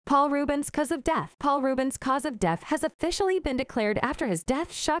Paul Reubens' cause of death. Paul Reubens' cause of death has officially been declared after his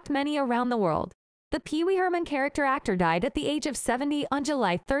death shocked many around the world. The Pee Wee Herman character actor died at the age of 70 on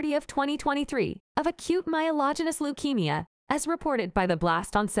July 30, 2023, of acute myelogenous leukemia, as reported by the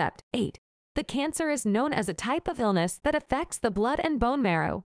Blast on Sept. 8. The cancer is known as a type of illness that affects the blood and bone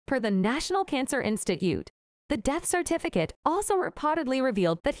marrow, per the National Cancer Institute. The death certificate also reportedly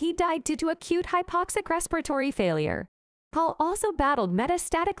revealed that he died due to acute hypoxic respiratory failure. Paul also battled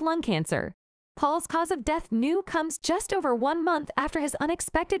metastatic lung cancer. Paul's cause of death news comes just over 1 month after his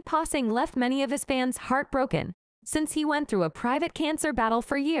unexpected passing left many of his fans heartbroken. Since he went through a private cancer battle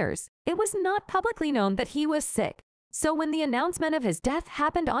for years, it was not publicly known that he was sick. So when the announcement of his death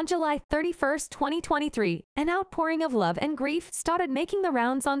happened on July 31, 2023, an outpouring of love and grief started making the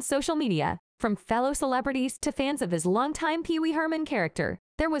rounds on social media, from fellow celebrities to fans of his longtime Pee Wee Herman character.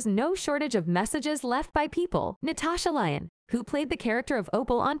 There was no shortage of messages left by people. Natasha Lyon, who played the character of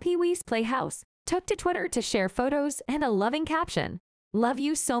Opal on Pee Wee's Playhouse, took to Twitter to share photos and a loving caption. "Love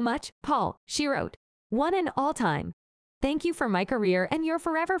you so much, Paul," she wrote. "One and all time. Thank you for my career and your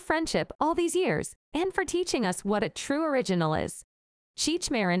forever friendship all these years, and for teaching us what a true original is."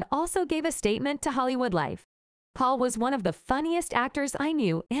 Cheech Marin also gave a statement to Hollywood Life. "Paul was one of the funniest actors I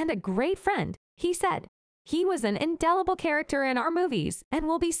knew and a great friend," he said. "He was an indelible character in our movies and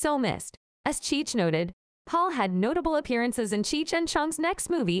will be so missed." As Cheech noted, Paul had notable appearances in Cheech and Chong's next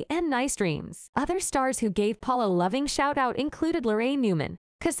movie and Nice Dreams. Other stars who gave Paul a loving shout-out included Lorraine Newman,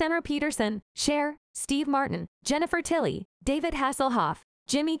 Cassandra Peterson, Cher, Steve Martin, Jennifer Tilly, David Hasselhoff,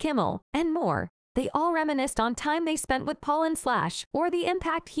 Jimmy Kimmel, and more. They all reminisced on time they spent with Paul and Slash or the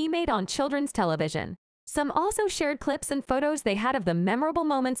impact he made on children's television. Some also shared clips and photos they had of the memorable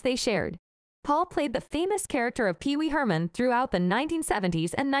moments they shared. Paul played the famous character of Pee Wee Herman throughout the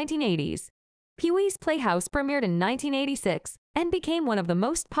 1970s and 1980s. Pee Wee's Playhouse premiered in 1986 and became one of the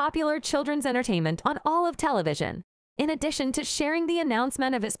most popular children's entertainment on all of television. In addition to sharing the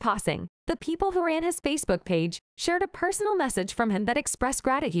announcement of his passing, the people who ran his Facebook page shared a personal message from him that expressed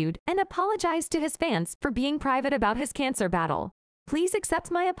gratitude and apologized to his fans for being private about his cancer battle. "Please accept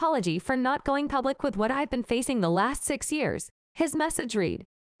my apology for not going public with what I've been facing the last 6 years," his message read.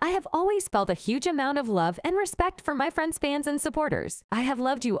 "I have always felt a huge amount of love and respect for my friends, fans, and supporters. I have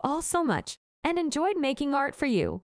loved you all so much and enjoyed making art for you.